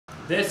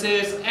This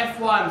is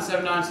F1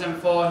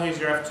 7974. Here's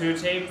your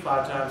F2 team.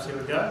 5 times. Here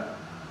we go.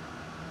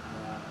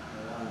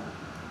 1,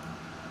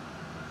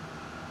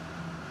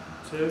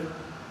 2.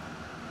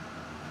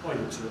 Or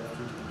your 2 F2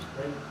 teams.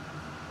 3,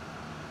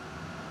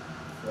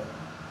 4.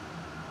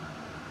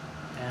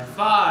 And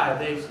 5.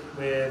 These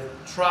with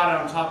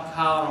Trident on top,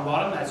 Carl on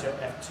bottom. That's your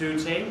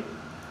F2 team.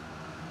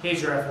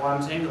 Here's your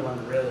F1 team, the one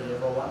that really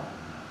evil one.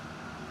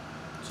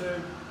 2,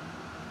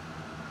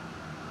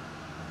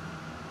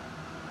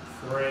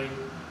 3,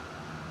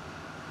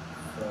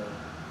 4,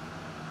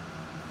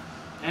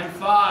 and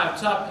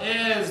 5. Top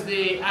is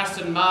the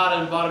Aston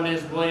Martin, bottom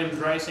is Williams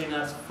Racing.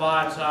 That's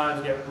 5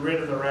 times. Get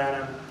rid of the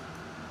random.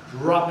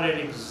 Drop it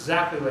in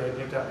exactly where you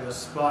picked up your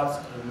spots.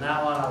 In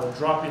that one, I will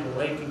drop you the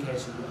link in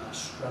case you are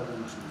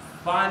struggling to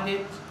find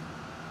it.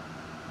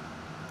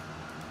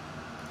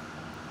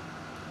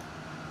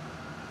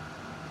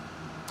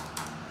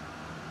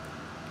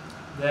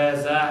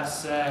 There's that,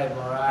 save,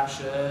 more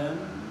action.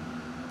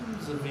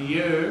 There's a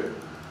view.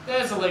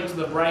 There's a link to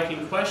the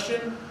breaking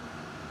question.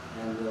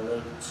 And the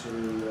link to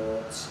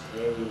your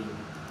team.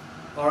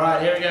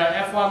 Alright, here we go.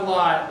 F1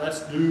 Lite.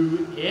 Let's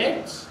do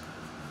it.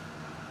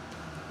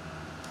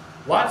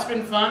 Lite's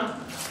been fun.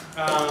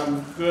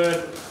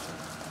 Good.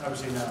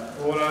 Obviously no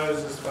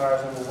autos as far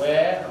as I'm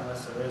aware.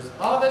 Unless there is.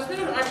 Oh, there's been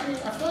actually,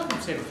 I feel like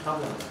I've seen a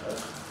couple of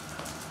those.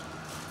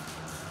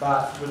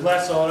 But with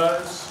less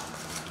autos.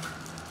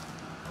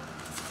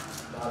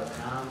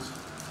 £5.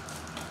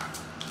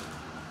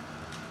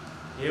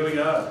 Here we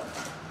go.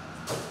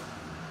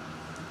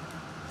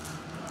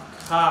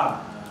 Come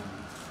on.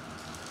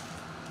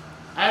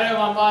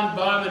 8011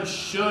 Bowman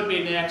should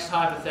be next,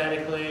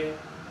 hypothetically.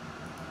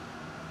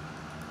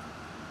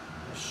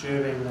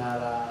 Assuming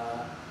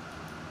that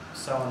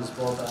someone's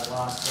bought that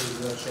last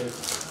 2 real cheap.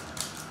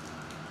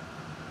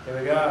 Here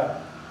we go.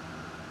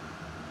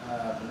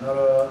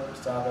 Benotto,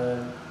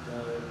 Gustavo,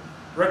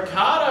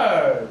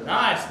 Ricardo!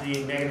 Nice,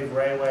 the negative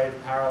ray wave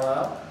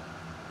parallel.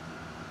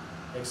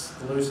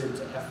 Exclusive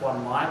to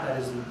F1 Lite, that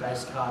is the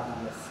base card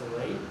number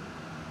 3.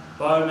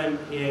 Bowman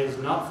is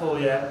not full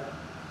yet.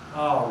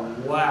 Oh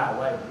wow,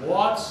 wait,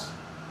 what?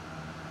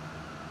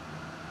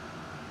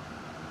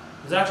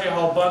 There's actually a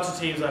whole bunch of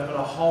teams, but a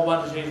whole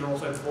bunch of teams are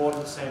also bought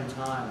at the same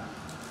time.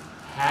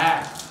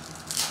 Hacked.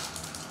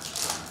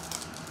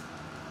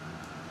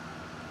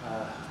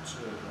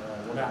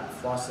 What about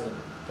Foster?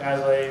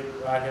 Gasly,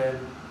 Rackard.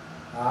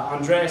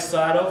 Andreas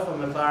Seidel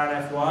from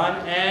McLaren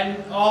F1,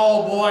 and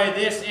oh boy,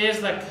 this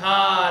is the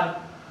card,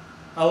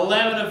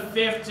 11 of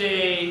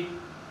 50,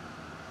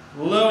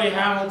 Lewis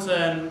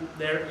Hamilton.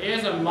 There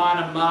is a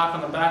minor mark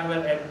on the back of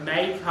it. It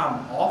may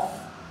come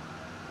off.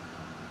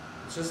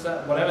 It's just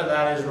that whatever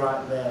that is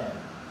right there.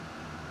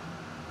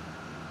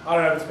 I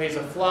don't know if it's a piece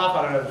of fluff.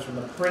 I don't know if it's from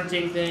the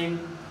printing thing,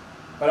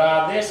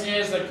 but this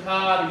is the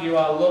card you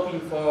are looking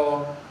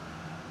for,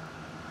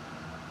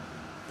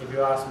 if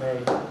you ask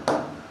me.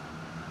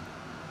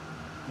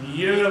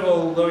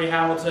 Beautiful Lewis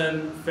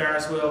Hamilton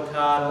Ferris wheel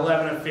card,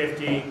 11 of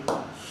 50,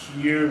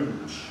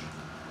 huge.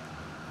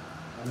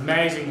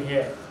 Amazing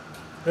hit.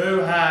 Who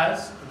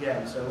has,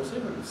 again, so we'll see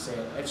if we can see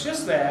it. It's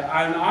just there.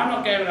 I'm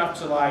not game enough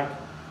to like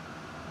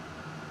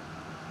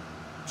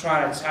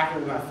try and attack it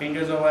with my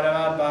fingers or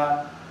whatever,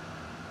 but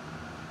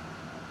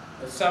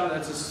it's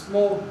a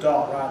small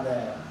dot right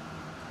there.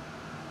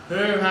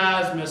 Who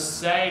has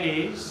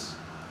Mercedes,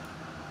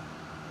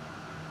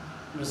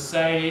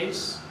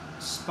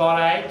 spot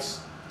 8.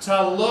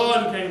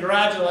 Talon,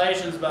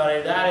 congratulations,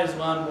 buddy. That is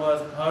one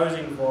worth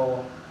posing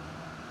for.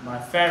 My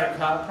favourite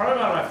card, probably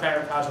one of my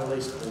favourite cards at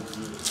least all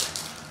year.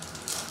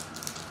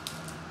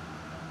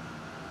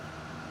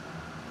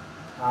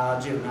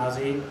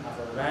 Giovinazzi,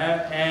 Alfa Romeo,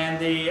 and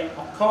the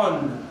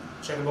Ocon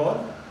checkerboard.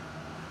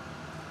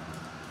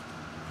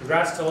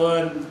 Congrats,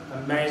 Talon.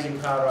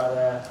 Amazing card right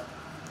there.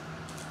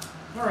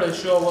 I'm not really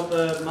sure what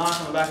the mark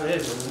on the back of it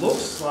is. It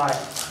looks like.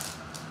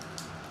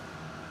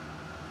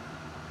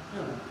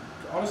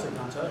 Honestly,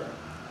 can't tell you.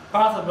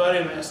 Path of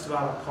Podium,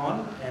 Esteban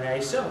Ocon, and a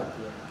silver.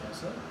 Yeah, I guess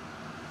so.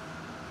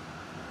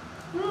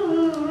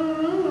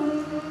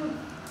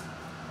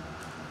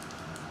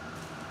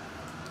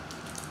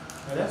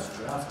 Oh, that's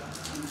drowsy.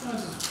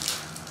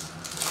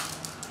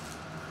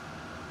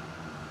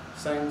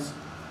 Sainz,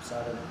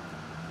 excited.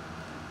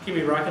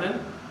 Kimi Raikkonen.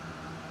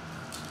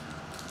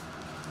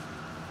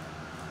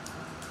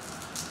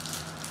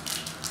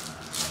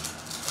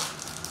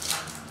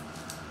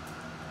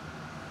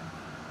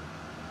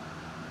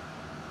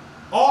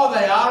 Oh,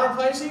 they are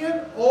replacing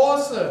it?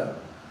 Awesome.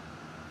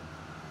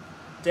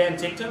 Dan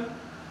Tickton.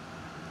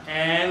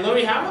 And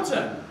Lewis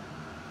Hamilton.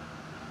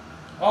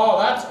 Oh,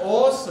 that's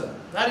awesome.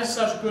 That is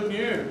such good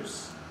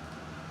news.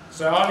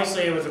 So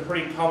obviously it was a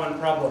pretty common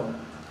problem.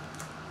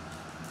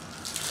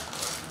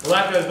 Well,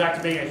 that goes back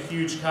to being a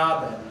huge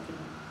card then.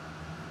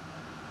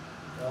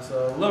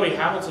 So Lewis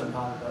Hamilton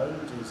part of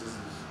those. Jesus.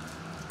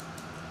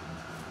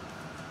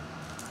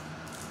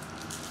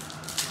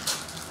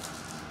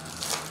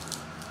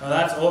 Oh,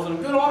 that's awesome.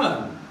 Good on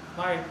him.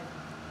 Like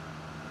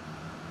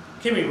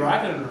Kimi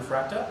Raikkonen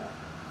refractor.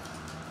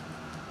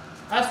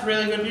 That's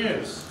really good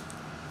news.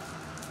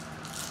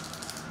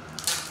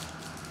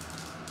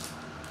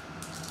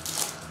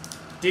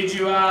 Did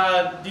you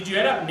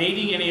end up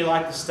needing any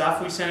like the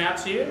stuff we sent out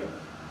to you?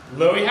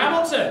 Lewis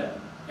Hamilton.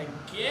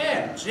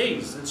 Again,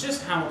 geez, it's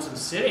just Hamilton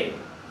City.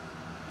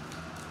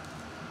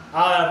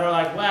 Oh, we're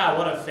like, wow,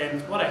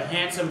 what a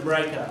handsome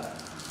breaker.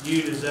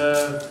 You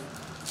deserve.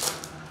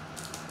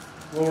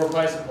 We'll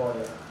replace it for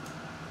you.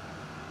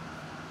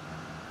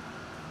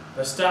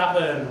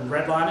 Verstappen,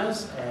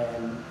 Redliners,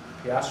 and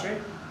Piastri.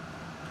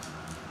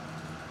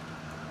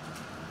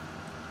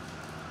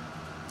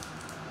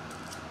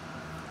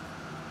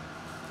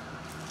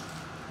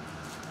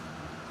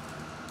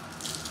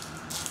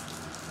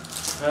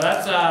 So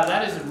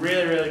that is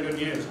really, really good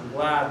news. I'm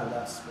glad that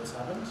that's what's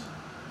happened.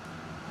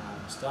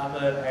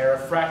 Verstappen, a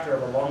refractor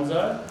of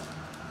Alonso.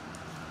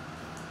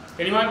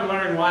 And you might be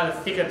wondering why the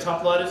thicker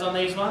top loaders on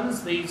these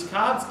ones. These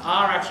cards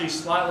are actually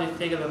slightly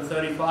thicker than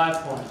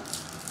 35 points.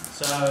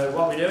 So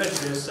what we do is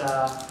just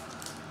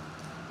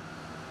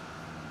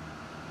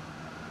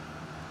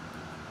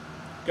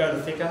go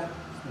to thicker,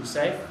 be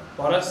safe.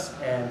 Bottas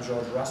and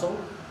George Russell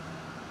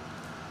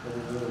with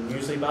a little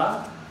muesli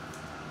bar.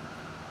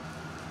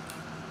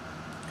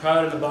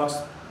 Code in the box.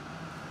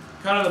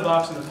 Code in the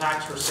box and the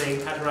packs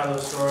receipt. Had to write a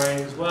little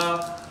story as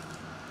well.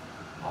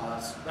 Oh,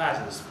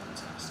 that is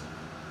fantastic.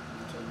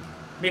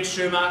 Mick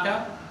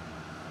Schumacher.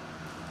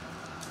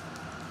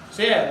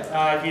 So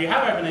yeah, if you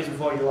have opened these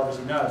before, you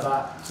obviously know,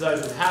 but to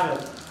those who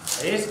haven't,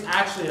 it is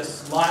actually a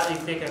slightly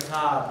thicker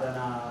card than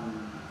a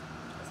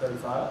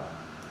 35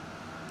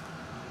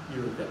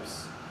 Euro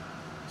Pips.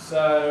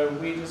 So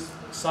we just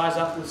size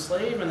up the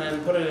sleeve and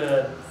then put it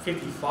at a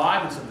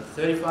 55 instead of a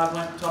 35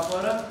 point top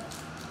loader,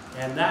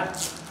 and that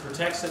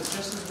protects it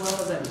just as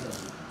well as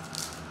anything.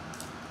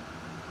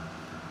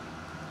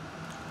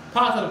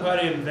 Path of the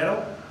podium,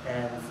 Vettel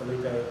and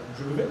Felipe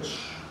Drugovich.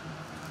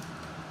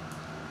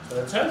 So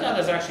it turns out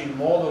there's actually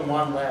more than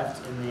one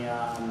left in the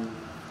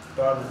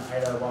Bowman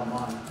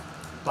 8011,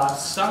 but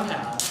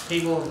somehow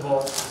people have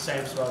bought the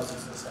same spots at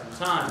the same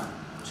time,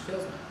 which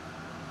kills me.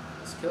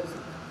 This kills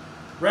me.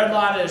 Red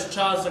light is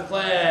Charles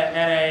Leclerc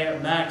and a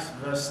Max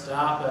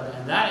Verstappen,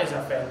 and that is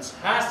a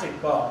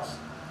fantastic box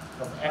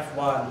of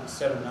F1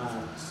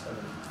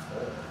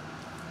 7974.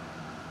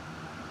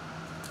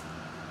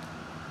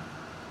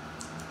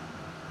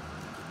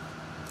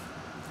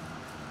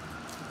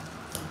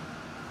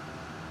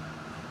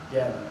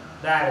 Yeah,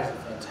 that is a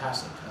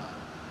fantastic card.